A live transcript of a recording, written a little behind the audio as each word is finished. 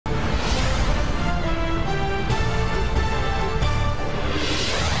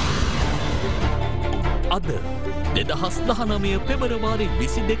අද 2019 පෙබරවාරි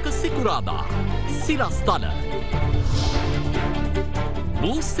 22 සිකුරාදා සිරස්තල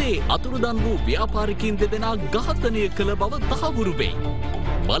බූස්සේ අතුරුදන් වූ ව්‍යාපාරිකයින් දෙදෙනා ඝාතනය කළ බව තහවුරු වේ.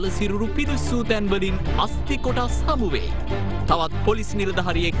 බලසිරුරු පිරිසූ තැන්වලින් අස්ථි කොටස් හමු වේ. තවත් පොලිස්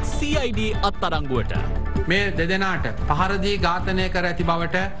නිලධාරියෙක් CID අත්අඩංගුවට. මේ දෙදෙනාට පහර දී ඝාතනය කර ඇති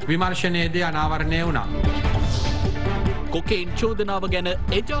බවට විමර්ශනයේදී අනාවරණය වුණා. කොකේන් චෝදනාව ගැන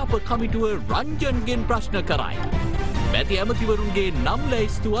එජාප කමිටුව රංජන්ගෙන් ප්‍රශ්න කරයි. මැති ඇමතිවරුන්ගේ නම්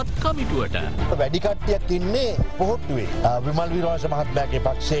ලැයිස්තුවත් කමිටුවට. වැඩි කට්ටියක් ඉන්නේ පොහොට්ටුවේ. විමල් වීරවංශ මහත්මයාගේ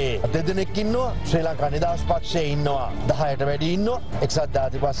පක්ෂයේ දෙදෙනෙක් ඉන්නවා. ශ්‍රී ලංකා නිදහස් පක්ෂයේ ඉන්නවා 10ට වැඩි ඉන්නවා. එක්සත්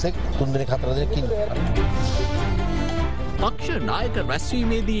ජාතික පක්ෂයේ 3 දෙනෙක් 4 දෙනෙක් ඉන්නවා. පක්ෂ නායක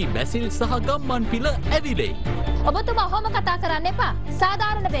රැස්වීමේදී බැසිල් සහ ගම්මන් පිළ ඇවිලේ. ඔබතුමා ඔහොම කතා කරන්න එපා.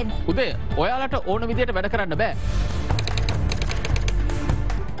 සාධාරණ වෙන්න. උදේ ඔයාලට ඕන විදියට වැඩ කරන්න බෑ.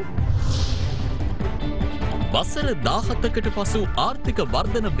 වසර 17කට පසු ආර්ථික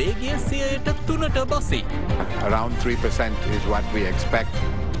වර්ධන වේගය 3% බසී. Around 3% is what we expect.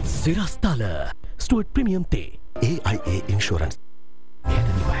 සිරස්තල Stuart premium තේ AIA Insurance.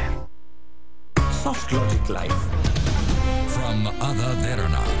 Soft Logic Life. From Other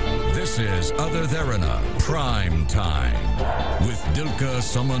Therana, this is Other Therana Prime Time with Dilka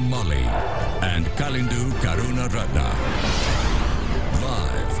Saman Mali and Kalindu Karuna Ratna.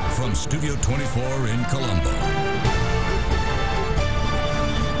 Live from Studio 24 in Colombo.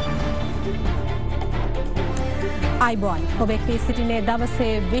 අයිබෝන් ඔබෙක්වී සිටිනේ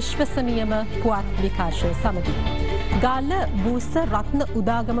දවසේ විශ්වසනීයම පුවත් විකාශය සමගින්. ගාල්ල බූස්ස රත්න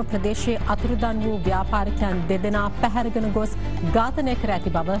උදාගම ප්‍රදේශයේ අතුරුදන් වූ ව්‍යාපාරිකයන් දෙදෙනා පැහැරගෙන ගොස් ඝාතනය කර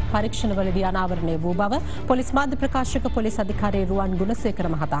ඇති බව පරීක්ෂණවලදී අනාවරණය වූ බව පොලිස් මාධ්‍ය ප්‍රකාශක පොලිස් අධිකාරී රුවන් ගුණසේකර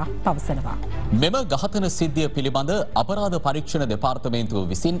මහතා පවසනවා. මෙම ඝාතන සිද්ධිය පිළිබඳ අපරාධ පරීක්ෂණ දෙපාර්තමේන්තුව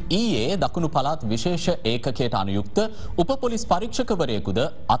විසින් ඊයේ දකුණු පළාත් විශේෂ ඒකකයට අනුයුක්ත උප පොලිස් පරීක්ෂකවරයෙකුද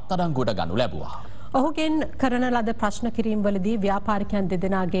අත්අඩංගුවට ගනු ලැබුවා. ඔහුගෙන් කරන ලද ප්‍රශ්න කිරීම්වලදී ව්‍යාපාරිකයන්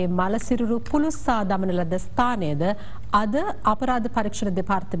දෙදෙනාගේ මලසිරුරු පුලුස්සා දමන ලද ස්ථානයද අද අපරාධ පරීක්ෂණ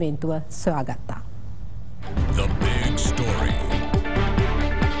දෙපාර්තමේන්තුව සොයාගත්තා. The big story.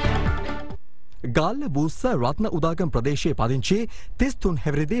 ගාල්ල බූස්ස රත්න උදාගම් ප්‍රදේශයේ පදිංචි 33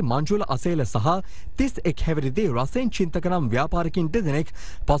 හැවිරිදි මංජුල අසේල සහ 31 හැවිරිදි රසෙන් චින්තක නම් ව්‍යාපාරිකින් දෙදෙනෙක්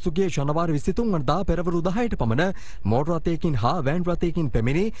පසුගිය ජනවාරි 23 වනදා පෙරවරු 10ට පමණ මෝටර රථයකින් හා වෑන් රථයකින්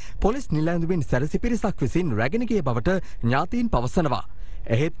පැමිණි පොලිස් නිලැඳුමින් සැරසි පිරිසක් විසින් රැගෙන ගිය බවට ඥාතීන් පවසනවා.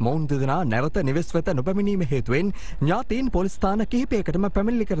 එහෙත් මොවුන් දෙදෙනා නැවත නිවෙස් වෙත නොපැමිණීම හේතුවෙන් ඥාතීන් පොලිස් ස්ථාන කිහිපයකටම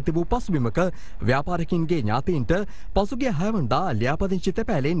පැමිණිලි කර තිබූ පසුබිමක ව්‍යාපාරිකින්ගේ ඥාතීන්ට පසුගිය 6 වනදා ලියාපදිංචි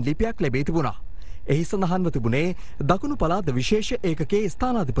තැපෑලෙන් ලිපියක් ලැබී තිබුණා. එහි සඳහන්ව තිබුණේ දකුණු පළාත් විශේෂ ඒකකයේ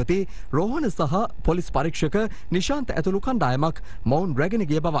ස්ථානාධිපති රෝහණ සහ පොලිස් පරීක්ෂක නිශාන්ත ඇතුළු කණ්ඩායමක් මොවුන් රැගෙන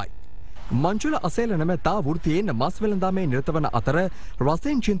ගිය බවයි. මංජුල අසේල නැමැත්තා වෘත්තියෙන් මස් වෙළඳාමේ නිරත වන අතර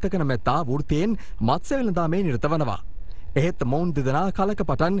රසෙන් චින්තක නැමැත්තා වෘත්තියෙන් මත්ස්‍ය වෙළඳාමේ නිරත වනවා. එහෙත් මොවුන් දෙදෙනා කලක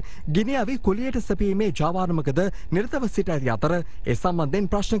පටන් ගිනිඅවි කුලියට සැපීමේ ජාවාරමකද නිරතව සිට ඇති අතර ඒ සම්බන්ධයෙන්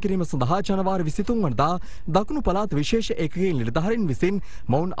ප්‍රශ්න කිරීම සඳහා ජනවාරි 23 වනදා දකුණු පළාත් විශේෂ ඒකකයේ නිලධාරීන් විසින්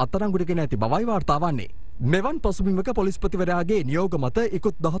මොවුන් අත්අඩංගුවට ගෙන ඇති බවයි වාර්තා වන්නේ. මෙවන් පසුබිමක පොලිස්පතිවරයාගේ නියෝග මත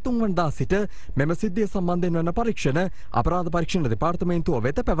ඉකුත් 13 වනදා සිට මෙම සිද්ධිය සම්බන්ධයෙන් වන පරීක්ෂණ අපරාධ පරීක්ෂණ දෙපාර්තමේන්තුව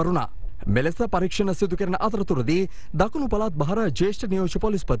වෙත පැවරුණා. මෙලෙස පරීක්ෂණ සිදු කරන අතරතුරදී දකුණු පළාත් බහර ජ්‍යෙෂ්ඨ නියෝජ්‍ය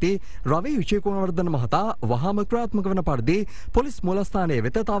පොලිස්පති රවි විජේකුණවර්ධන මහතා වහාම ක්‍රියාත්මක වන පරිදි පොලිස් මූලස්ථානයේ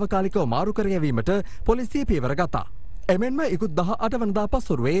වෙත තාවකාලිකව මාරු කර ගැනීමට පොලිසිය පියවර ගත්තා. එමෙන්ම ඉකුත් 18 වනදා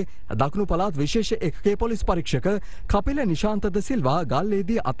පසුරුවේ දකුණු පළාත් විශේෂ ඒකකයේ පොලිස් පරීක්ෂක කපිල නිශාන්ත ද සිල්වා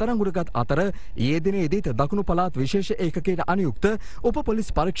ගල්ලේදී අත්අඩංගුවටගත් අතර ඊයේ දිනේදීත් දකුණු පළාත් විශේෂ ඒකකයට අනුයුක්ත උප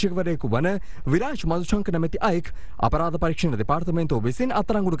පොලිස් පරීක්ෂකවරයෙකු වන විරාජ් මදුශංක නැමැති අයෙක් අපරාධ පරීක්ෂණ දෙපාර්තමේන්තුව විසින්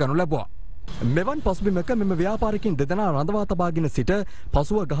අත්අඩංගුවට ගනු ලැබුවා. මෙවන් පසුබිමක මෙම ව්‍යාපාරිකින් දෙදෙනා රඳවා තබාගෙන සිට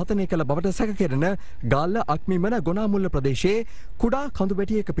පසුව ඝාතනය කළ බවට සැකකෙරෙන ගාල්ල අක්මිමන ගොනාමුල්ල ප්‍රදේශයේ කුඩා කඳු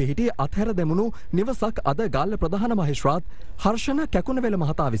බැටියක පිහිටි අත්හැර දැමුණු නිවසක් අද ගාල්ල ප්‍රධාන මහේස්ත්‍රාත් හර්ෂණ කැකුණවැල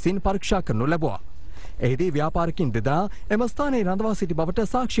මහතා විසින් පරීක්ෂා කරනු ලැබුවා. එහිදී ව්‍යාපාරිකින් දෙදෙනා එම ස්ථානයේ රඳවා සිටි බවට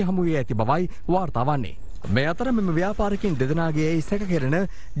සාක්ෂි හමු වී ඇති බවයි වාර්තා වන්නේ. මේ අතර මෙම ව්‍යාපාරිකින් දෙදෙනාගේ සැකකෙරෙන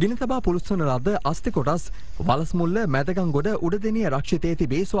ගිනි තබා පුලුස්වන ලද අස්ථි කොටස් වලස්මුල්ල මැදගංගොඩ උඩදෙනිය රක්ෂිතයේ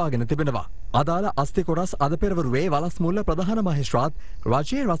තිබී සොයාගෙන තිබෙනවා. අදාළ අස්ථි කොටස් අද පෙරවරුවේ වලස්මුල්ල ප්‍රධාන මහේස්ත්‍රාත්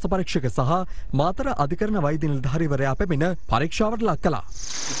රාජ්‍ය රස පරීක්ෂක සහ මාතර අධිකරණ වෛද්‍ය නිලධාරීවරයා පැමිණ පරීක්ෂාවට ලක් කළා.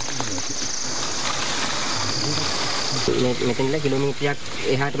 මෙතනilla කිලෝමීටරයක්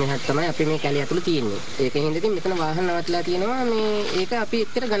එහාට මෙහාට තමයි අපි මේ කැලේ ඇතුළේ තියෙන්නේ. ඒකෙන් හින්දා මෙතන වාහන නවත්ලා තියෙනවා. මේ ඒක අපි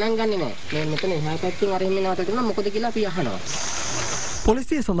එච්චර ගණන් ගන්නෙ නෑ. මේ මෙතන එහා පැත්තෙන් අර එහෙම නවත්ලා තියෙනවා. මොකද කියලා අපි අහනවා.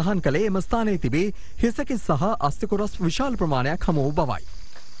 පොලිසිය සඳහන් කළේ එම ස්ථානයේ තිබී හිසකිස් සහ අස්ථි කොටස් විශාල ප්‍රමාණයක් හමු වූ බවයි.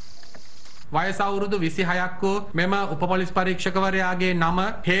 වයස අවුරුදු 26ක් වූ මෙම උපපොලිස් පරීක්ෂකවරයාගේ නම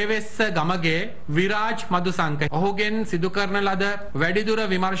හේවෙස්ස ගමගේ විරාජ් මදුසංක. ඔහුගෙන් සිදු කරන ලද වැඩිදුර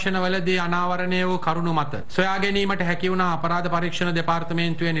විමර්ශනවලදී අනාවරණය වූ කරුණු මත සොයා ගැනීමට හැකි වුණ අපරාධ පරීක්ෂණ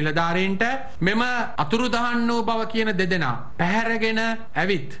දෙපාර්තමේන්තුවේ නිලධාරීන්ට මෙම අතුරුදහන් වූ බව කියන දෙදෙනා පැහැරගෙන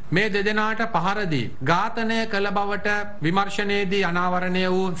ඇවිත් මේ දෙදෙනාට පහර දී ඝාතනය කළ බවට විමර්ශනයේදී අනාවරණය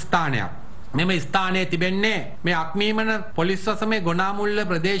වූ ස්ථානයක්. මෙම ස්ථානයේ තිබෙන්නේ මේ අක්මීමන පොලිස් වසමේ ගොනාමුල්ල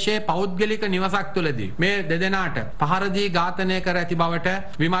ප්‍රදේශයේ පෞද්ගලික නිවසක් තුලදී මේ දෙදෙනාට පහර දී ඝාතනය කර ඇති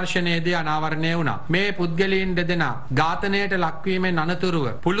බවට විමර්ශනයේදී අනාවරණය වුණා. මේ පුද්ගලයන් දෙදෙනා ඝාතනයට ලක්වීමෙන් අනතුරුව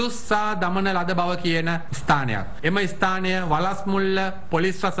පුලුස්සා දමන ලද බව කියන ස්ථානයක්. එම ස්ථානය වලස්මුල්ල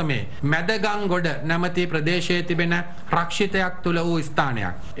පොලිස් වසමේ මැදගංගොඩ නැමැති ප්‍රදේශයේ තිබෙන රක්ෂිතයක් තුල වූ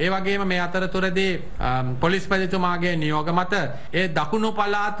ස්ථානයක්. ඒ වගේම මේ අතරතුරදී පොලිස්පතිතුමාගේ නියෝග මත ඒ දකුණු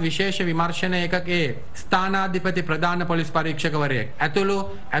පළාත් විශේෂ විමර්ශන ඒකකේ ස්ථානාධිපති ප්‍රධාන පොලිස් පරීක්ෂකවරයෙක්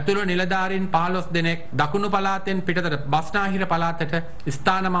ඇතුළු නිලධාරීන් 15 දෙනෙක් දකුණු පළාතෙන් පිටතට බස්නාහිර පළාතට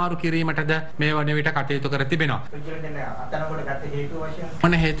ස්ථාන මාරු කිරීමටද මේ වන විට කටයුතු කර තිබෙනවා.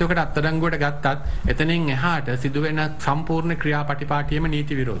 මොන හේතුවකට අත්අඩංගුවට ගත්තත් එතනින් එහාට සිදුවෙන සම්පූර්ණ ක්‍රියාපටිපාටියම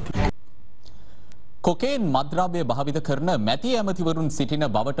නීති විරෝධී. කොකේන් මද්‍රව්‍ය භාවිත කරන මැති ඇමතිවරුන් සිටින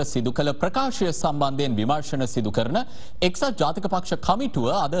බවට සිදු කළ ප්‍රකාශය සම්බන්ධයෙන් විමර්ශන සිදු කරන එක්සත් ජාතික පක්ෂ කමිටුව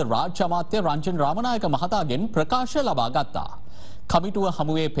අද රාජ්‍ය අමාත්‍ය රංජන් රාමනායක මහතාගෙන් ප්‍රකාශ ලබා ගත්තා. කමිටුව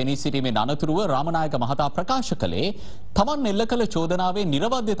හමුවේ පෙනී සිටීමෙන් අනතුරුව රාමනායක මහතා ප්‍රකාශ කළේ තමන් එල්ල කළ චෝදනාවේ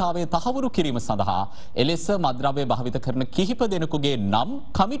නිරවද්‍යතාවය තහවුරු කිරීම සඳහා එලෙස මද්‍රව්‍ය භාවිත කරන කිහිප දෙනෙකුගේ නම්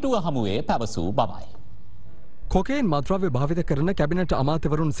කමිටුව හමුවේ පැවසූ බවයි. කොකේන් මද්‍රව්‍ය භාවිත කරන කැබිනට්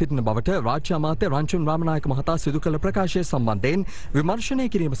අමාත්‍යවරුන් සිටින බවට රාජ්‍ය අමාත්‍ය රංජන් රාමනායක මහතා සිදු කළ ප්‍රකාශය සම්බන්ධයෙන් විමර්ශනය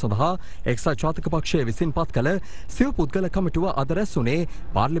කිරීම සඳහා එක්සත් ජාතික පක්ෂය විසින් පත් කළ සිව් පුද්ගල කමිටුව අද රැස් වුණේ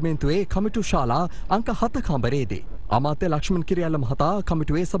පාර්ලිමේන්තුවේ කමිටු ශාලා අංක 7 කාමරයේදී. අමාත්‍ය ලක්ෂ්මන් කිරියල්ල මහතා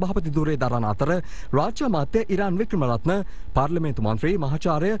කමිටුවේ සභාපති ධුරය දරන අතර රාජ්‍ය අමාත්‍ය ඉරාන් වික්‍රමරත්න පාර්ලිමේන්තු මන්ත්‍රී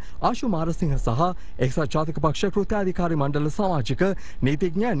මහාචාර්ය ආශු මාරසිංහ සහ එක්සත් ජාතික පක්ෂ කෘත්‍යාධිකාරී මණ්ඩල සමාජික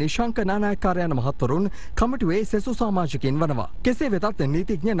නීතිඥ නිශාංක නානායක්කාර යන මහත්වරුන් කමිටුවේ සෙසු සමාජිකයින් වනවා. කෙසේ වෙතත්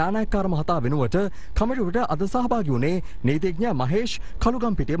නීතිඥ නානායක්කාර මහතා වෙනුවට කමිටුවට අද සහභාගී වුණේ නීතිඥ මහේෂ්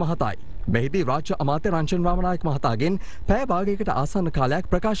කළුගම්පිටිය මහතායි. මෙහිදී රාජ්‍ය අමාත්‍ය රංජන් රාමනායක මහතාගෙන් පැය භාගයකට ආසන්න කාලයක්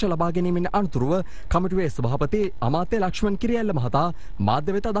ප්‍රකාශ ලබා ගැනීමෙන් අනතුරුව කමිටුවේ සභාපති අමාත්‍ය ලක්ෂ්මන් කිරියල්ල මහතා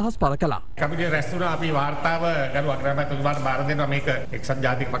මාධ්‍ය වෙත අදහස් පළ කළා. කමිටුවේ රැස් වුණ අපි වාර්තාව ගරු අග්‍රාමාත්‍යතුමාට බාර දෙනවා මේක එක්සත්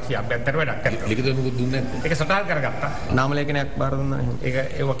ජාතික පක්ෂයේ අභ්‍යන්තර වැඩක් කරනවා. ලිඛිතව මොකද දුන්නේ නැද්ද? ඒක සටහන් කරගත්තා. නාම ලේඛනයක් බාර දුන්නා නේ.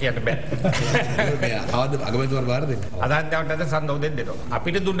 ඒක කියන්න බෑ. ආවද අගමැතිතුමාට බාර දෙන්න. අදාන්තවට නැද සම්දෝ දෙන්නවා.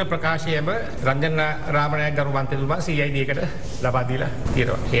 අපිට දුන්න ප්‍රකාශයම රංජන රාමනායක ගරු මන්ත්‍රීතුමා CID එකට ලබා දීලා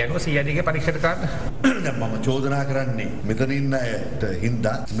තියෙනවා. ඒ අනුව CID ගේ පරීක්ෂණ කරන්න. දැන් මම චෝදනා කරන්නේ මෙතන ඉන්න අයට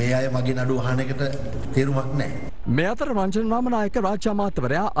හින්දා මේ අය මගේ නඩුව අහන එකට තේරුමක් නැහැ. මේ අතර රංජන් රාමනායක රාජ්‍ය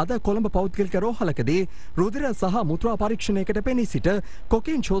අමාත්‍යවරයා අද කොළඹ පෞද්ගලික රෝහලකදී රුධිර සහ මුත්‍රා පරීක්ෂණයකට පෙනී සිට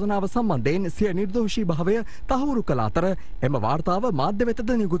කොකේන් චෝදනාව සම්බන්ධයෙන් සිය නිර්දෝෂී භාවය තහවුරු කළ අතර එම වාර්තාව මාධ්‍ය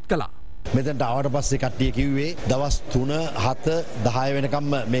වෙතද නිකුත් කළා. මෙතනට ආවට පස්සේ කට්ටිය කිව්වේ දවස් 3 7 10 වෙනකම්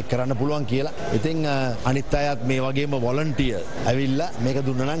මේක කරන්න පුළුවන් කියලා. ඉතින් අනිත් අයත් මේ වගේම වොලන්ටියර් ඇවිල්ලා මේක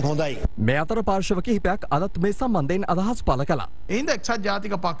දුන්නා නම් හොඳයි. මේ අතර පාර්ශව කිහිපයක් අදත් මේ සම්බන්ධයෙන් අදහස් පළ කළා. එහින්ද එක්සත්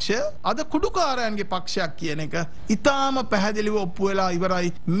ජාතික පක්ෂය අද කුඩුකාරයන්ගේ පක්ෂයක් කියන එක ඉතාම පැහැදිලිව ඔප්පු වෙලා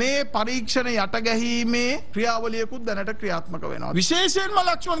ඉවරයි. මේ පරීක්ෂණ යට ගැහිීමේ ක්‍රියාවලියකුත් දැනට ක්‍රියාත්මක වෙනවා. විශේෂයෙන්ම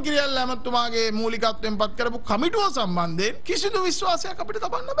ලක්ෂ්මන් කිරියල්ල ඇමතුමාගේ මූලිකත්වයෙන් පත් කරපු කමිටුව සම්බන්ධයෙන් කිසිදු විශ්වාසයක් අපිට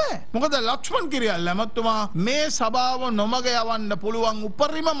තබන්න බෑ. මොකද ලක්ෂ්මන් කිරියල්ල ඇමතුමා මේ සභාව නොමග යවන්න පුළුවන්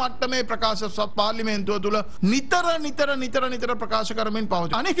උපරිම මට්ටමේ ප්‍රකාශ පාර්ලිමේන්තුව තුළ නිතර ප්‍රකාශ කරමින්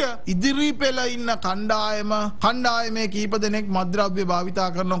පවතිනවා. අනික ඉදිරි පෙළ ඉන්න කණ්ඩායමේ කීප දෙනෙක් මද්‍රව්‍ය භාවිතා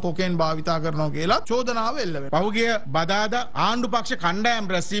කරනවා කොකේන් භාවිතා කරනවා කියලා චෝදනාව එල්ල වෙනවා. පහුගිය බදාදා ආණ්ඩු පක්ෂ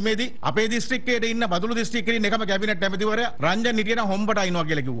කණ්ඩායම් රැස්වීමේදී අපේ දිස්ත්‍රික්කයේ ඉන්න බදුළු දිස්ත්‍රික්කයේ ඉන්න එකම කැබිනට් ඇමතිවරයා රංජන් හිටියන හොම්බට අයින්නවා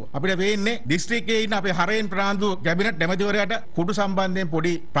කියලා කිව්වා. අපිට වෙන්නේ දිස්ත්‍රික්කයේ ඉන්න අපේ හරේන් ප්‍රාන්දු කැබිනට් ඇමතිවරයාට කුඩු සම්බන්ධයෙන්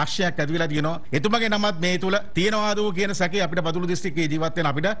පොඩි ප්‍රශ්නයක් ඇති වෙලා තියෙනවා. එතුමගේ නමත් මේ තුල තියනවාද කියන සැකේ අපිට බදුළු දිස්ත්‍රික්කයේ ජීවත්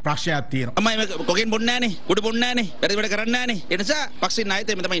වෙන අපිට ප්‍රශ්නයක් තියෙනවා. අම්මයි කොකෙන් බොන්නේ නැහනේ. කුඩු බොන්නේ නැහනේ. වැඩ වැඩ කරන්නේ නැහනේ. ඒ නිසා පක්ෂේ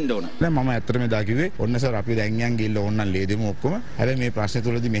නායකයෙක් මෙතන ඉන්න ඕන. දැන් මම ඇත්තටම එදා කිව්වේ ඔන්න සර් අපි දැන් යන් ගිහිල්ලා ඕන්නම් ලේදෙමු ඔක්කොම. හැබැයි මේ ප්‍රශ්නේ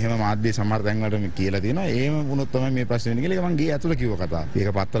තුලදී මෙහෙම මාධ්‍ය සමහර තැන් වලට කියලා තියෙනවා. ඒම වුණොත් තමයි මේ ප්‍රශ්නේ වෙන්නේ කියලා ඒක මං ගියේ ඇතුළ කිව්ව කතාව. ඒක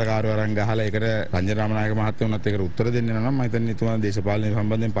පත්තරකාරයෝ අරන් ගහලා ඒකට රංජන රාමනායක මහත්තයා උනත් ඒකට උත්තර දෙන්නේ නැහැ නම් මම හිතන්නේ එතුමා දේශපාලන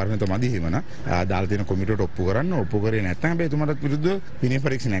සම්බන්ධයෙන් පරිණත මදි හිමන. දාලා තියෙන කොමිටුවට ඔප්පු කරන්න ඔප්පු කරේ නැත්නම් හැබැයි එතුමාට විරුද්ධව විනය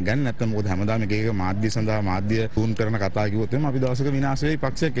පරීක්ෂණයක් ගන්න නැත්නම් මොකද හැමදාම එක මාධ්‍ය සඳහා මාධ්‍ය තුන් කරන කතා කිව්වොත් එම අපි දවසක විනාශ වෙයි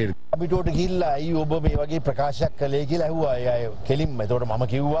පක්ෂයක්. කමිටුවට ගිහිල්ලා අයි ඔබ මේ වගේ ප්‍රකාශයක් කළේ කියලා ඇහුවා ඒ අය කෙලින්ම. ඒතකොට මම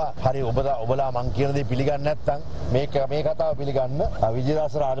කිව්වා හරි ඔබලා මං කියන දේ පිළිගන්නේ නැත්නම් මේ කතාව පිළිගන්න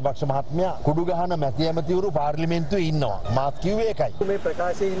විජේදාස රාජපක්ෂ මහත්මයා කුඩු ගහන මැති ඇමතිවරු පාර්ලිමේන්තුවේ ඉන්නවා. මාත් කිව්වේ ඒකයි. මේ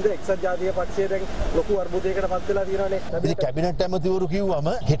ප්‍රකාශයෙන්ද එක්සත් ජාතික පක්ෂය දැන් ලොකු අර්බුදයකට පත් වෙලා තියෙනවානේ. ඉතින් කැබිනට් ඇමතිවරු කිව්වම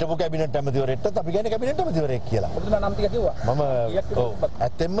හිටපු කැබිනට් ඇමතිවරයෙක්ටත් අපි කියන්නේ කැබිනට් ඇමතිවරයෙක් කියලා. ඔබතුමා නම් ටික කිව්වා. මම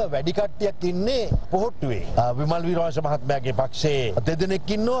ඇත්තෙන්ම වැඩි කට්ටියක් ඉන්නේ පොහොට්ටුවේ. විමල් වීරවංශ මහත්මයාගේ පක්ෂයේ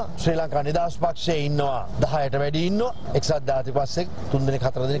දෙදෙනෙක් ඉන්නවා. ශ්‍රී ලංකා නිදහස් පක්ෂයේ ඉන්නවා 10ට වැඩි ඉන්නවා. එක්සත් ජාතික පක්ෂයේ 3 දෙනෙක්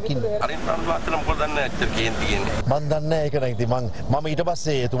 4 දෙනෙක් ඉන්නවා. අනිත් ප්‍රාන්තවල මොකද දන්නේ ඇත්තට කේන්ති කියන්නේ. මම දන්නේ ඒක නෑ. ඉතින් මම ඊට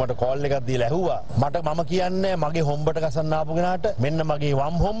පස්සේ එතුමාට කෝල් එකක් දීලා ඇහුවා. මම කියන්නේ මගේ හොම්බට ගසන්න ආපු කෙනාට මෙන්න මගේ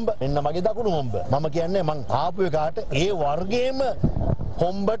වම් හොම්බ මෙන්න මගේ දකුණු හොම්බ. මම කියන්නේ මං ආපු එකාට ඒ වර්ගයේම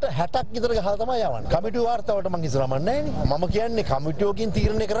හොම්බට 60ක් විතර ගහලා තමයි යවන්නේ. කමිටුව වාර්තාවට මං ඉස්සරහමන්නේ නෑනේ. මම කියන්නේ කමිටුවකින්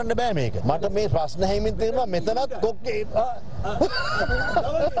තීරණය කරන්න බෑ මේක. මට මේ ප්‍රශ්න හැමින් තේරෙනවා මෙතනත් කොක්කේ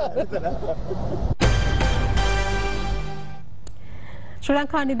ශ්‍රී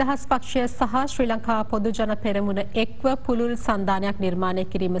ලංකා නිදහස් පක්ෂය සහ ශ්‍රී ලංකා පොදු ජන පෙරමුණ එක්ව පුළුල් සන්ධානයක් නිර්මාණය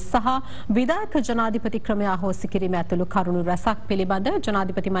කිරීම සහ විධායක ජනාධිපති ක්‍රමය අහෝසි කිරීම ඇතුළු කරුණු රැසක් පිළිබඳ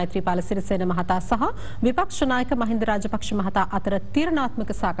ජනාධිපති මෛත්‍රීපාල සිරිසේන මහතා සහ විපක්ෂ නායක මහින්ද රාජපක්ෂ මහතා අතර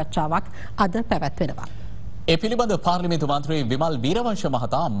තීරණාත්මක සාකච්ඡාවක් අද පැවැත්වෙනවා. ඒ පිළිබඳ පාර්ලිමේන්තු මන්ත්‍රී විමල් වීරවංශ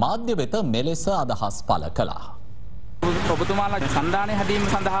මහතා මාධ්‍ය වෙත මෙලෙස අදහස් පළ කළා. ඔබතුමාලා සන්ධානය හැදීම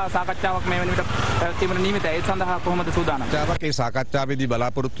සඳහා සාකච්ඡාවක් මේ වෙන විට පැවැත්වීමට නියමිතයි. ඒ සඳහා කොහොමද සූදානම්? ඒ සාකච්ඡාවේදී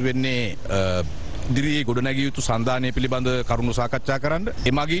බලාපොරොත්තු වෙන්නේ ඉදිරියේ ගොඩනැගිය යුතු සන්ධානය පිළිබඳ කරුණු සාකච්ඡා කරන්න.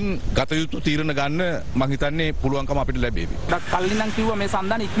 එමගින් ගත යුතු තීරණ ගන්න මම හිතන්නේ පුළුවන්කම අපිට ලැබෙවි. කල්ලි නම් කිව්වා මේ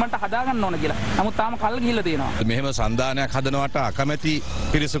සන්ධානය ඉක්මනට හදා ගන්න ඕන කියලා. නමුත් තාම කල් ගිහිල්ලා තියෙනවා. මෙහෙම සන්ධානයක් හදනවට අකමැති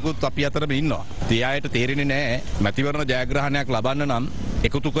පිරිසකුත් අපි අතරම ඉන්නවා. ඒ අයට තේරෙන්නේ නැහැ මැතිවරණ ජයග්‍රහණයක් ලබන්න නම්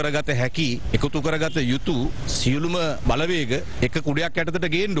එකතු කරගත හැකි එකතු කරගත යුතු සියලුම බලවේග එක කුඩයක් යටතට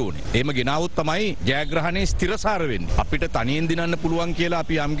ගේන්න ඕනේ. එහෙම ගෙනාවොත් තමයි ජයග්‍රහණය ස්ථිරසාර වෙන්නේ. අපිට තනියෙන් දිනන්න පුළුවන් කියලා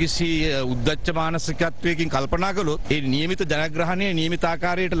අපි යම්කිසි උද්දච්ච මානසිකත්වයකින් කල්පනා කළොත් ඒ නියමිත ජයග්‍රහණය නියමිත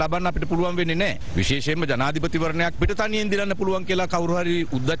ආකාරයට ලබන්න අපිට පුළුවන් වෙන්නේ නැහැ. විශේෂයෙන්ම ජනාධිපතිවරණයක් පිට තනියෙන් දිනන්න පුළුවන් කියලා කවුරු හරි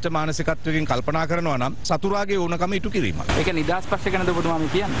උද්දච්ච මානසිකත්වයකින් කල්පනා කරනවා නම් සතුරාගේ ඕනකම ඉටු කිරීම. ඒක නිදහස් පක්ෂ ගැනද ඔබතුමා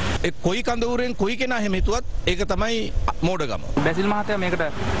මේ කියන්නේ? ඒ කොයි කඳවුරෙන් කොයි කෙනා හැම හිතුවත් ඒක තමයි මෝඩකම. බැසිල් මහත්තයා මේකට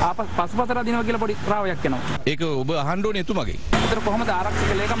පසුපසට දිනවා කියලා පොඩි රාවයක් එනවා. ඒක ඔබ අහන්න ඕනේ එතුමගේ. ඒතර කොහොමද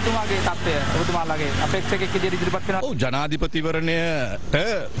ආරක්ෂක ලේකම්තුමාගේ තත්ත්වය ඔබතුමාලාගේ අපේක්ෂකෙක් විදිහට ඉදිරිපත් කරනවා? ඔව් ජනාධිපතිවරණයට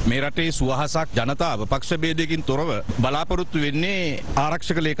මේ රටේ සුවහසක් ජනතාව පක්ෂ ભેදයකින් තොරව බලාපොරොත්තු වෙන්නේ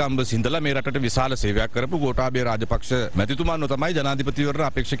ආරක්ෂක ලේකම්ව සිඳලා මේ රටට විශාල සේවයක් කරපු ගෝඨාභය රාජපක්ෂ මැතිතුමන්ව තමයි ජනාධිපතිවරණ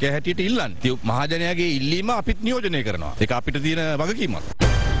අපේක්ෂකයා හැටියට ඉල්ලන්නේ. මහජනයාගේ ඉල්ලීම අපිත් නියෝජනය කරනවා. ඒක අපිට තියෙන වගකීමක්.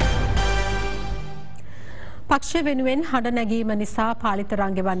 පක්ෂ වෙනුවෙන් හඬ නැගීම නිසා පාලිත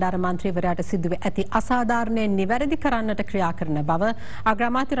රංගේ බණ්ඩාර මන්ත්‍රීවරයාට සිදුව ඇති අසාධාරණය නිවැරදි කරන්නට ක්‍රියා කරන බව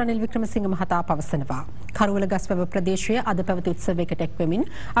අග්‍රාමාත්‍ය රනිල් වික්‍රමසිංහ මහතා පවසනවා. කරුවල ගස්වැව ප්‍රදේශයේ අද පැවති උත්සවයකට එක්වෙමින්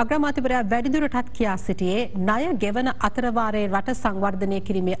අග්‍රාමාත්‍යවරයා වැඩිදුරටත් කියා සිටියේ ණය ගෙවන අතරවාරයේ රට සංවර්ධනය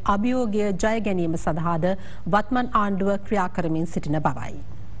කිරීමේ අභියෝගය ජය ගැනීම සඳහාද වත්මන් ආණ්ඩුව ක්‍රියා කරමින් සිටින බවයි.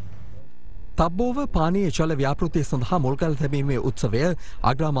 තබ්බෝව පානීය ජල ව්‍යාපෘතිය සඳහා මුල්කල් තැබීමේ උත්සවය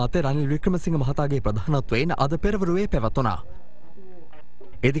අග්‍රාමාත්‍ය රනිල් වික්‍රමසිංහ මහතාගේ ප්‍රධානත්වයෙන් අද පෙරවරුවේ පැවතුණා.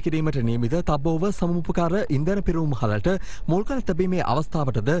 එදිකිරීමට නියමිත තබ්බෝව සමුපකාර ඉන්ධන පිරුම්හලට මුල්කල් තැබීමේ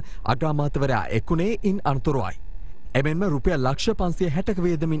අවස්ථාවටද අග්‍රාමාත්‍යවරයා එක්ුණේ ඉන් අනතුරුවයි. එමෙන්ම රුපියල් ලක්ෂ 560ක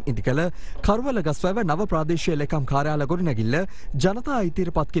වේදමින් ඉදිකළ කරුවල ගස්වැව නව ප්‍රාදේශීය ලේකම් කාර්යාල ගොඩනැගිල්ල ජනතා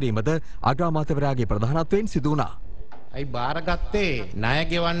අයිතියට පත් කිරීමද අග්‍රාමාත්‍යවරයාගේ ප්‍රධානත්වයෙන් සිදු වුණා. අයි බාරගත්තේ ණය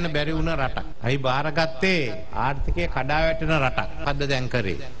ගෙවන්න බැරි වුණ රටක්. අයි බාරගත්තේ ආර්ථිකය කඩා වැටෙන රටක්. අද දැන්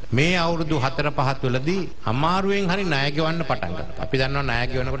කරේ. මේ අවුරුදු 4-5 තුලදී අමාරුවෙන් හරි ණය ගෙවන්න පටන් ගත්තා. අපි දන්නවා ණය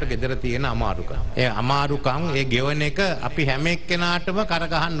ගෙවනකොට gedara තියෙන අමාරුකම්. ඒ අමාරුකම් ඒ ගෙවන එක අපි හැම එක්කෙනාටම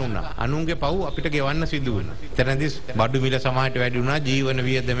කරගහන්න උනා. අනුන්ගේ පව් අපිට ගෙවන්න සිදු වුණා. එතනදී බඩු මිල සමාජයට වැඩි වුණා. ජීවන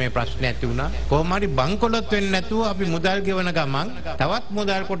වියදමේ ප්‍රශ්න ඇති වුණා. කොහොම හරි බංකොලොත් වෙන්නේ නැතුව අපි මුදල් ගෙවන ගමන් තවත්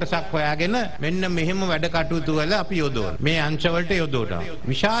මුදල් කොටසක් හොයාගෙන මෙන්න මෙහෙම වැඩ කටයුතු වල අපි යොදවනවා. මේ අංශවලට යොදවනවා.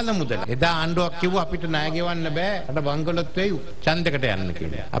 විශාල මුදල. එදා ආණ්ඩුවක් කිව්වා අපිට ණය ගෙවන්න බෑ. අර බංකොලොත් වෙයි ඡන්දකට යන්න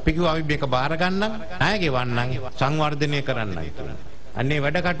කියලා. අපි කිව්වා අපි මේක බාර ගන්නම් ණය ගෙවන්නම් සංවර්ධනය කරන්නයි කියලා. අන්නේ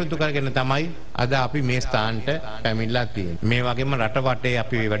වැඩ කටයුතු කරගෙන තමයි අද අපි මේ ස්ථානට පැමිණලා තියෙන්නේ. මේ වගේම රට වටේ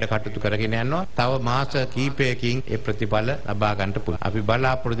අපි වැඩ කටයුතු කරගෙන යනවා. තව මාස කිහිපයකින් ඒ ප්‍රතිඵල ලබා ගන්නට පුළුවන්. අපි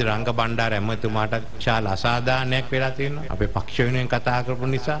බලාපොරොත්තු රංග බණ්ඩාර ඇමතුමාට විශාල අසාධාරණයක් වෙලා තියෙනවා. අපේ පක්ෂ වෙනුවෙන් කතා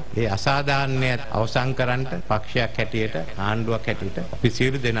කරපු නිසා ඒ අසාධාරණය අවසන් කරන්න පක්ෂයක් හැටියට ආණ්ඩුවක් හැටියට අපි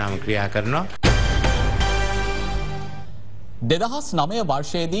සියලු දෙනාම ක්‍රියා කරනවා. 2009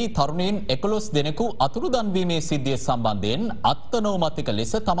 වර්ෂයේදී තරුණයින් 11 දෙනෙකු අතුරුදන්වීමේ සිද්ධිය සම්බන්ධයෙන් අත්නෝමතික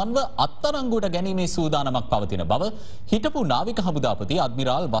ලෙස තමන්ව අත්අඩංගුවට ගැනීමේ සූදානමක් පවතින බව හිටපු නාවික හමුදාපති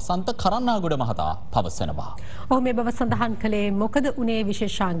අද්මිරාල් වසන්ත කරන්නාගොඩ මහතා පවසනවා. ඔහු මේ බව සඳහන් කළේ මොකද උනේ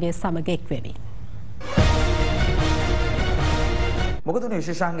විශේෂාංගයේ සමග එක්වෙමි. මොකදුනේ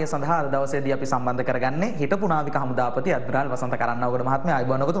විශේෂාංගය සඳහා අද දවසේදී අපි සම්බන්ධ කරගන්නේ හිටපු නාවික හමුදාපති අද්මිරාල් වසන්ත කරන්නාගොඩ මහත්මයා.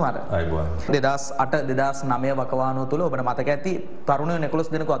 අයබෝන් ඔබතුමාට. අයබෝන්. 2008 2009 වකවානුව තුල ඔබට මතක ඇති තරුණයෝ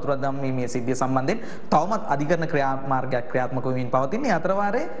 11 දෙනෙකු අතුරුදන්වීමේ සිද්ධිය සම්බන්ධයෙන් තවමත් අධිකරණ ක්‍රියාමාර්ගයක් ක්‍රියාත්මක වෙමින් පවතින්නේ. අතර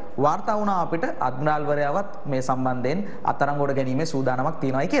වාරේ වාර්තා වුණා අපිට අද්මිරාල්වරයාවත් මේ සම්බන්ධයෙන් අත්අඩංගුවට ගැනීමේ සූදානමක්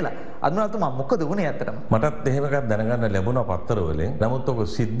තියෙනවායි කියලා. අද්මිරාල්තුමා මොකද වුනේ ඇත්තටම? මටත් එහෙම එකක් දැනගන්න ලැබුණා පත්තර වලින්. නමුත් ඔක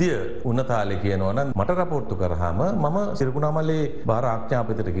සිද්ධිය වුණ තාලේ කියනවා නම් මට රපෝට්ටු කරාම මම සිරිකුණාමලේ බාර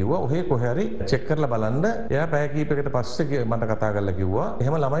ආඥාපතිට කිව්වා ඔහේ කොහේ හරි චෙක් කරලා බලන්න. එයා පැය කීපයකට පස්සේ මට කතා කරලා කිව්වා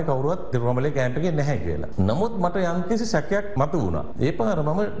එහෙම ළමයි කවුරුවත් සිරිකුණාමලේ කැම්ප් එකේ නැහැ කියලා. නමුත් මට යම්කිසි සැකයක් මතු වුණා. ඒ පාර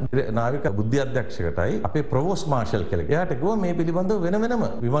මම නාවික බුද්ධි අධ්‍යක්ෂකටයි අපේ ප්‍රොවෝස් මාෂල් කියලා. එයාට කිව්වා මේ පිළිබඳව වෙන වෙනම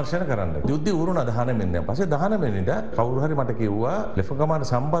විමර්ශන කරන්න. යුද්ධය උරුණ 19 වෙනිදා. පස්සේ 19 වෙනිදා කවුරු හරි මට කිව්වා ලෙෆ්ටනන්ට් කමාන්ඩර්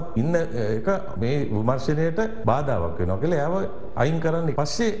සම්පත් ඉන්න එක මේ විමර්ශනයට බාධාවක් වෙනවා කියලා. එයාව අයින් කරන්න.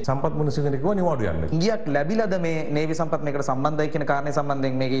 පස්සේ සම්පත් මුණසිංහට කිව්වා නිවාඩු යන්න. ඉංගියක් ලැබිලාද මේ නේවි සම්පත් මේකට සම්බන්ධයි කියන කාරණේ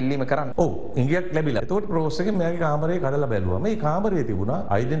සම්බන්ධයෙන් මේක ඉල්ලීම කරන්න. ඔව් ඉංගියක් ලැබිලා. ඒකට ප්‍රොසෙස් එකේ මෙයාගේ කාමරේ කඩලා බැලුවා. මේ කාමරේ තිබුණා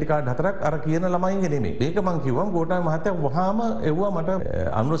ඩෙන්ටි කාඩ් 4ක් අර කියන ළමයින්ගේ නෙමෙයි. ඒක මං කිව්වම ගෝඨාභය මහත්තයා වහාම එව්වා මට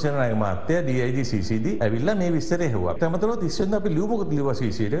අනුර සේනානායක මහත්තයා DIG CCD ඇවිල්ලා මේ විස්තරය හෙව්වා. තමතරෝ 30 වෙනිදා අපි ලියුමකුත් ලිව්වා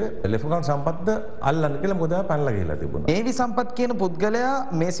CCD ලෙෆ්ටනන්ට් සම්පත්ද අල්ලන්න කියලා මොකද පැනලා ගිහලා තිබුණා. නේවි සම්පත් කියන පුද්ගලයා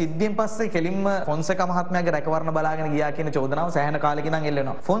මේ සිද්ධියෙන් පස්සේ කෙලින්ම ෆොන්සේකා මහත්මයාගේ රැකවරණ බලාගෙන ගියා කියන චෝදනාව සෑහෙන කාලෙකින් නම්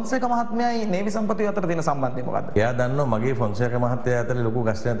එල්ලෙනවා. ෆොන්සේකා මහත්මයායි නේවි සම්පත් අතර තියෙන සම්බන්ධය මොකද්ද? එයා දන්නවා මගේ ෆොන්සේකා මහත්තයා අතර ලොකු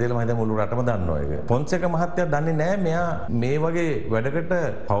ගස්ටියක් තියලා මම හිතන්නේ මුළු රටම දන්නවා ඒක. ෆොන්සේකා මහත්තයා දන්නේ නැහැ මෙයා මේ වගේ වැඩකට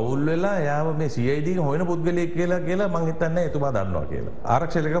පවුල් වෙලා එයාව මේ CID එක හොයන පුද්ගලයෙක් කියලා මම හිතන්නේ එතුමා දන්නවා කියලා.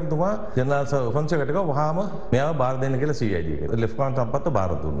 ආරක්ෂක ලේකම්තුමා ජනරල් ෆොන්සේකාට වහාම මෙයාව බාර දෙන්න කියලා CID එකට ලෙෆ්ටනන්ට් සම්පත්ත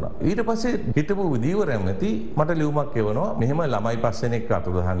බාර දුන්නා. ඊට පස්සේ හිටපු විධිවරයන් ඇති මට ලියුමක් එවනවා මෙහෙම ළමයි 5 දෙනෙක්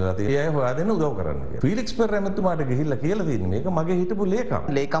අතුරුදහන්ලා තියෙනවා. ඒ අය හොයා දෙන්න උදව් කරන්න කියලා. ෆීලික්ස් පෙරේරා මැතිතුමාට ගිහිල්ලා කියලා තියෙන්නේ මේක මගේ හිටපු ලේකම්.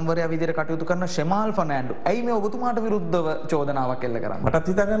 ලේකම්වරයා විදිහට කටයුතු කරන ෂෙමාල් ෆර්නෑන්ඩෝ. ඇයි මේ ඔබතුමාට විරුද්ධව චෝදනාවක් එල්ල කරන්නේ? මටත්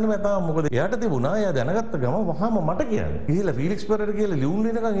හිතා ගන්න බෑ තාම මොකද එයාට තිබුණා එයා දැනගත්ත ගම වහාම මට කියන්නේ. ගිහිල්ලා ෆීලික්ස් පෙරේරා කියලා ලියුම්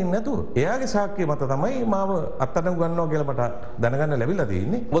ලියනකන් ඉන්නේ නැතුව එයාගේ සාක්ෂිය මත තමයි මාව අත්අඩංගු ගන්නවා කියලා මට දැනගන්න ලැබිලා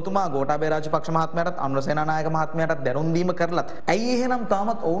තියෙන්නේ. ඔබතුමා ගෝඨාභය රාජපක්ෂ මහත්මයාටත් අනුර සේනානායක මහත්මයාටත් දැනුම් දීම කරලත් ඇයි එහෙනම්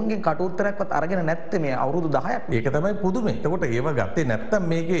තාමත් ඔවුන්ගෙන් කටුත්තරයක්වත් අරගෙන නැත්තේ මේ අවුරුදු 10ක්? ඒක තමයි පුදුමේ. එතකොට ඒව ගත්තේ නැත්තම්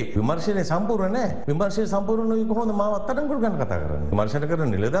මේකේ විමර්ශනයේ සම්පූර්ණ නැහැ. විමර්ශනයේ සම්පූර්ණ නොවි කොහොමද මාව අත්අඩංගුවට ගන්න කතා කරන්නේ? විමර්ශන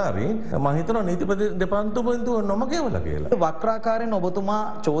කරන නිලධාරීන් මම හිතනවා නීති දෙපාර්තමේන්තුව නොමගේවලා කියලා. වක්‍රාකාරයෙන් ඔබතුමා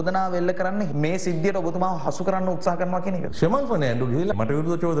චෝදනාව එල්ල කරන්නේ මේ සිද්ධියට ඔබතුමාව හසු කරන්න උත්සාහ කරනවා කියන එක. ෂෙමල් ෆර්නෑන්ඩෝ ගිහිල්ලා මට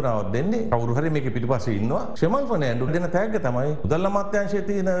විරුද්ධ චෝදනාවක් දෙන්නේ කවුරු හරි මේකේ පිටිපස්සේ ඉන්නවා. ෂෙමල් ෆර්නෑන්ඩෝ දෙන තෑග්ග තමයි මුදල් අමාත්‍යාංශයේ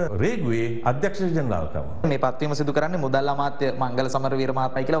තියෙන රේගුවේ අධ්‍යක්ෂ ජනරාල්කම. මේ පත්වීම සිදු කරන්නේ මුදල් අමාත්‍ය මංගල සමරවීර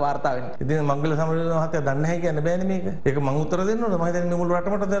මහත්මයා කියලා වාර්තා වෙනවා. ඉතින් මංගල සමරවීර මහත්තයා දන්නේ නැහැ කියන්න බෑනේ මේක. ඒක මං උත්තර දෙන්න ඕන. මම හිතන්නේ මේ මුළු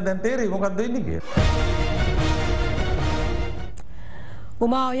රටමට දැන් තේරෙයි මොකක්ද වෙන්නේ කියලා.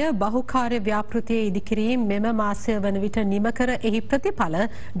 උමාය බහුකාර්ය ව්‍යාපෘතියේ ඉදිකිරීම මෙම මාසය වන විට නිම කර එහි ප්‍රතිඵල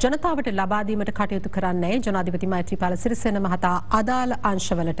ජනතාවට ලබා දීමට කටයුතු කරන්නයි ජනාධිපති මෛත්‍රීපාල සිරිසේන මහතා අදාළ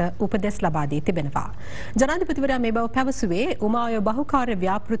අංශවලට උපදෙස් ලබා දී තිබෙනවා. ජනාධිපතිවරයා මේ බව පැවසුවේ උමාය බහුකාර්ය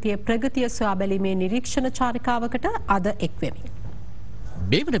ව්‍යාපෘතියේ ප්‍රගතිය සොයා බැලීමේ නිරීක්ෂණ චාරිකාවකට අද එක්වෙමි.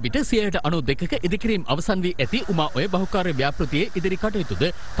 මේ වන විට 92ක ඉදිකිරීම් අවසන් වී ඇති උමා ඔය බහුකාර්ය ව්‍යාපෘතියේ ඉදිරි කටයුතුද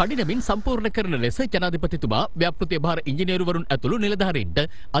කඩිනමින් සම්පූර්ණ කරන ලෙස ජනාධිපතිතුමා ව්‍යාපෘතිය භාර ඉංජිනේරුවරුන් ඇතුළු නිලධාරීන්ට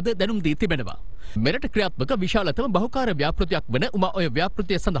අද දැනුම් දී තිබෙනවා. මෙරට ක්‍රියාත්මක විශාලතම බහුකාර්ය ව්‍යාපෘතියක් වන උමා ඔය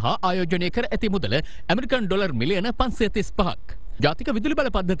ව්‍යාපෘතිය සඳහා ආයෝජනය කර ඇති මුදල ඇමරිකන් ඩොලර් මිලියන 535ක්. ජාතික විදුලි බල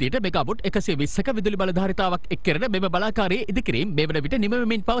පද්ධතියට මෙගාවොට් 120ක විදුලි බල ධාරිතාවක් එක් කරන මෙම බලාකාරයේ ඉදිකිරීම මේ වන විට නිම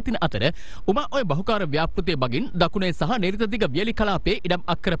වෙමින් පවතින අතර උමා ඔය බහුකාර්ය ව්‍යාපෘතිය මගින් දකුණේ සහ නිරිත දිග වියලි කලාපයේ ඉඩම්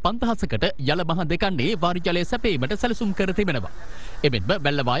අක්කර 5000කට යල මහ දෙකන්නේ වාරි ජලය සැපයීමට සැලසුම් කර තිබෙනවා. එමෙන්ම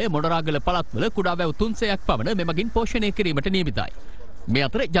බැල්ලවාය මොනරාගල පළාත්වල කුඩා වැව් 300ක් පමණ මෙමගින් පෝෂණය කිරීමට නියමිතයි. මේ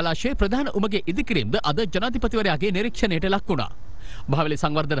අතර ජලාශයේ ප්‍රධාන උමගේ ඉදිකිරීමද අද ජනාධිපතිවරයාගේ නිරීක්ෂණයට ලක් වුණා. මහවැලි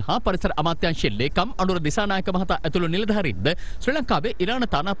සංවර්ධන හා පරිසර අමාත්‍යාංශයේ ලේකම් අනුර දිසානායක මහතා ඇතුළු නිලධාරීන්ද ශ්‍රී ලංකාවේ ඉරාන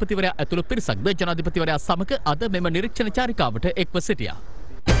තානාපතිවරයා ඇතුළු පිරිසක්ද ජනාධිපතිවරයා සමග අද මෙම නිරීක්ෂණ චාරිකාවට එක්ව සිටියා.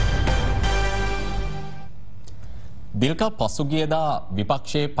 දිල්කා පසුගියදා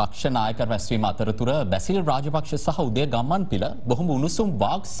විපක්ෂයේ පක්ෂ නායක රැස්වීම අතරතුර බැසිල් රාජපක්ෂ සහ උදය ගම්මන්පිල බොහොම උණුසුම්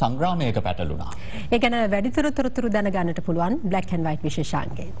වාග් සංග්‍රාමයක පැටළුණා. ඒ ගැන වැඩිදුර තොරතුරු දැනගන්නට පුළුවන් බ්ලැක් ඇන්ඩ් වයිට්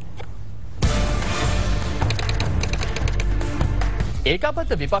විශේෂාංගයෙන්.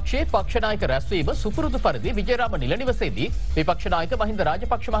 ඒකාබද්ධ විපක්ෂයේ පක්ෂ නායක රැස්වීම සුපුරුදු පරිදි විජේරාම නිල නිවසේදී විපක්ෂ නායක මහින්ද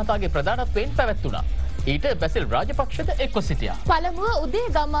රාජපක්ෂ මහතාගේ ප්‍රධානත්වයෙන් පැවැත්වුණා. ඊට බැසිල් රාජපක්ෂද එක්ව සිටියා. පළමුව උදේ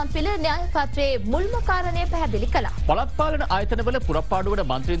ගම්මාන්පිල න්‍යාය පත්‍රයේ මුල්ම කාරණය පැහැදිලි කළා. පළාත් පාලන ආයතනවල පුරප්පාඩුවට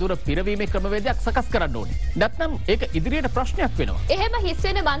මන්ත්‍රී ධුර පිරවීමේ ක්‍රමවේදයක් සකස් කරන්න ඕනේ. නැත්නම් ඒක ඉදිරියට ප්‍රශ්නයක් වෙනවා. එහෙම හිස්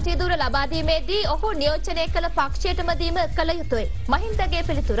වෙන මන්ත්‍රී ධුර ලබා දීමේදී ඔහු නියෝජනය කළ පක්ෂයටම දීම කළ යුතුයි. මහින්දගේ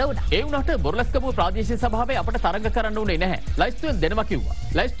පිළිතුර වුණා. ඒ වුණාට බොරලස්ගමුව ප්‍රාදේශීය සභාවේ අපට තරඟ කරන්න උනේ නැහැ. ලයිස්තුවෙන් දෙනවා කිව්වා.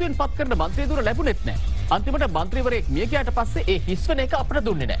 ලයිස්තුවෙන් පත් කරන මන්ත්‍රී ධුර ලැබුණෙත් නැහැ. අන්තිමට මන්ත්‍රීවරයෙක් මිය ගියාට පස්සේ ඒ හිස්වන එක අපට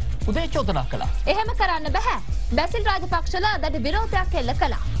දුන්නේ නැහැ. උදේ චෝදනා කළා. එහෙම කරන්න බෑ. බැසිල් රාජපක්ෂලා දැඩි විරෝධයක් එල්ල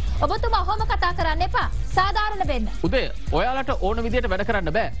කළා. ඔබතුමා ඔහොම කතා කරන්න එපා. සාධාරණ වෙන්න. උදේ ඔයාලට ඕන විදිහට වැඩ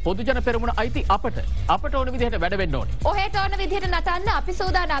කරන්න බෑ. පොදු ජන පෙරමුණ අයිති අපට. අපට ඕන විදිහට වැඩ වෙන්න ඕනේ. ඔහෙට ඕන විදිහට නටන්න අපි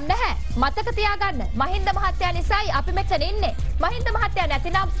සූදානම් නැහැ. මතක තියාගන්න. මහින්ද මහත්තයා නිසායි අපි මෙතන ඉන්නේ. මහින්ද මහත්තයා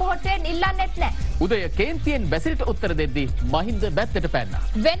නැතිනම් පොහොට්ටෙන් ඉල්ලන්නෙත් නැහැ. උදේ කේන්තියෙන් බැසිල්ට උත්තර දෙද්දී මහින්ද බැත්තට පැන්නා.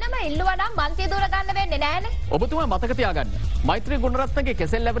 වෙනම ඉල්ලුවා නම් මන්ත්‍රී ධුර ගන්න වෙන්නේ නැහනේ. ඔබතුමා මතක තියාගන්න. මෛත්‍රී ගුණරත්නගේ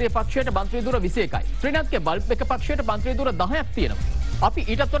කෙසෙල් ලැබරිය පක්ෂයට මන්ත්‍රී ධුර 21යි. ශ්‍රීනාත්ගේ බල්බ් එක පක්ෂයට මන්ත්‍රී ධුර 10ක් තියෙනවා. අපි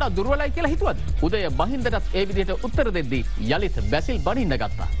ඊටත් වඩා දුර්වලයි කියලා හිතුවද? උදය මහින්දටත් ඒ විදිහට උත්තර දෙද්දී යලිත් බැසිල් බනින්න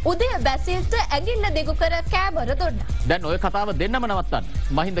ගත්තා. උදය බැසිල්ට ඇඟිල්ල දිගු කර කෑබර දුන්නා. දැන් ඔය කතාව දෙන්නම නවත්තන්න.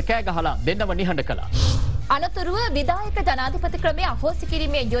 මහින්ද කෑ ගහලා දෙන්නම නිහඬ කළා. අනතුරුව විධායක ජනාධිපති ක්‍රමය අහෝසි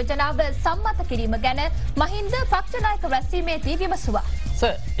කිරීමේ යෝජනාව සම්මත කිරීම ගැන මහින්ද පක්ෂ නායක රැස්වීමේදී විමසුවා.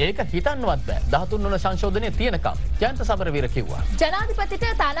 ඒක හිතන්නවත් බෑ. 13 වන සංශෝධනය තියෙනකම් ජයන්ත සමරවීර කිව්වා. ජනාධිපතිට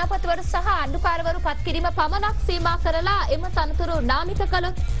තානාපතිවරු සහ අණ්ඩුකාරවරු පත් කිරීම පමණක් සීමා කරලා එම තනතුරු නාමික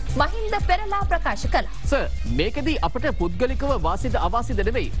කළොත් මහින්ද පෙරලා ප්‍රකාශ කළා. මේකදී අපට පුද්ගලිකව වාසිද අවාසිද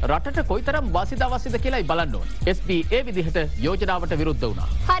නෙවෙයි රටට කොයිතරම් වාසිද අවාසිද කියලායි බලන්න ඕනේ. SB ඒ විදිහට යෝජනාවට විරුද්ධ වුණා.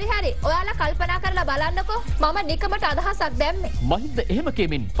 හරි ඔයාලා කල්පනා කරලා බලන්නකෝ මම නිකමට අදහසක් දැම්මේ. මහින්ද එහෙම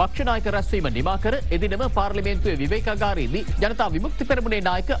කියමින් පක්ෂ නායක රැස්වීම නිමා කර එදිනම පාර්ලිමේන්තුවේ විවේකාගාරයේදී ජනතා විමුක්ති පෙරමුණේ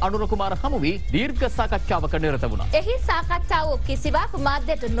නායක අනුර කුමාර හමු වී දීර්ඝ සාකච්ඡාවක නිරත වුණා. එහි සාකච්ඡාව කිසිවක්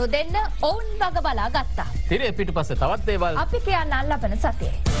මාධ්‍යට නොදෙන්න ඔවුන් වග බලා ගත්තා. තිරේ පිටුපස්සේ තවත් දේවල් අපි කියන්න ලබන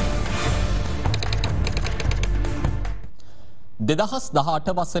සතියේ.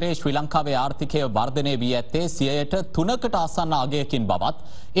 2018 වසරේ ශ්‍රී ලංකාවේ ආර්ථිකය වර්ධනය වී ඇත්තේ 3% ආසන්න අගයකින් බවත්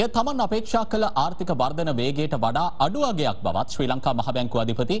එය තමන් අපේක්ෂා කළ ආර්ථික වර්ධන වේගයට වඩා අඩු අගයක් බවත් ශ්‍රී ලංකා මහ බැංකුව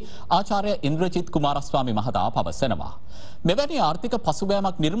අධිපති ආචාර්ය ඉන්ද්‍රජිත් කුමාරස්වාමි මහතා පවසනවා. මෙවැනි ආර්ථික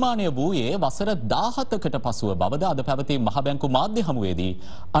පසුබෑමක් නිර්මාණය වූයේ වසර 17කට පසුව බවද අද පැවති මහ බැංකු මාධ්‍ය හමුවේදී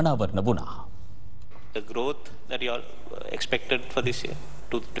අනාවරණ වුණා. The growth that you all expected for this year,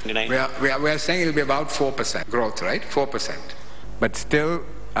 2029? We are saying it will be about 4% growth, right? 4%. But still,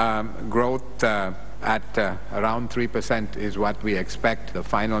 growth at around 3% is what we expect the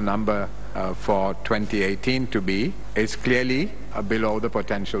final number for 2018 to be. Is clearly below the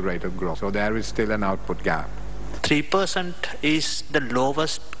potential rate of growth. So there is still an output gap. 3% is the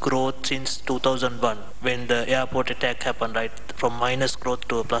lowest growth since 2001 when the airport attack happened, right? From minus growth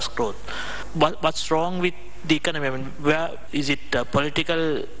to plus growth. What's wrong with the economy? I mean, where is it political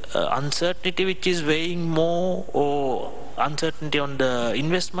uncertainty which is weighing more, or uncertainty on the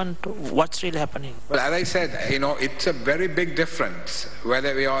investment? What's really happening? Well, as I said, it's a very big difference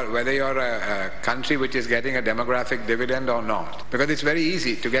whether you're a country which is getting a demographic dividend or not. Because it's very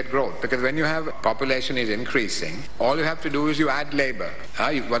easy to get growth. Because when you have population is increasing, all you have to do is you add labor.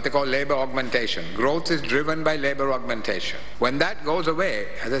 What they call labor augmentation. Growth is driven by labor augmentation. When that goes away,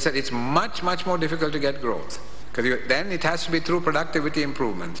 as I said, it's much, much more difficult to get growth. Because then it has to be through productivity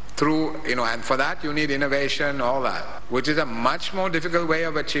improvements, and for that you need innovation, all that, which is a much more difficult way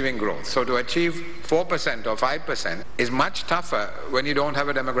of achieving growth. So to achieve 4% or 5% is much tougher when you don't have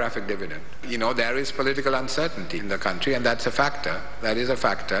a demographic dividend. There is political uncertainty in the country, and that's a factor. That is a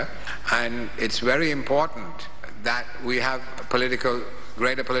factor. And it's very important that we have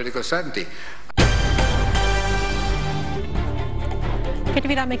greater political certainty.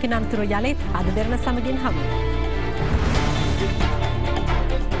 කෙටිවිරාමයකින් අනතුරු යලිත් අද දෙරණ සමගින් හමු.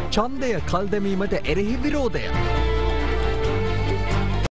 ඡන්දය කල් දැමීමට එරෙහි විරෝධය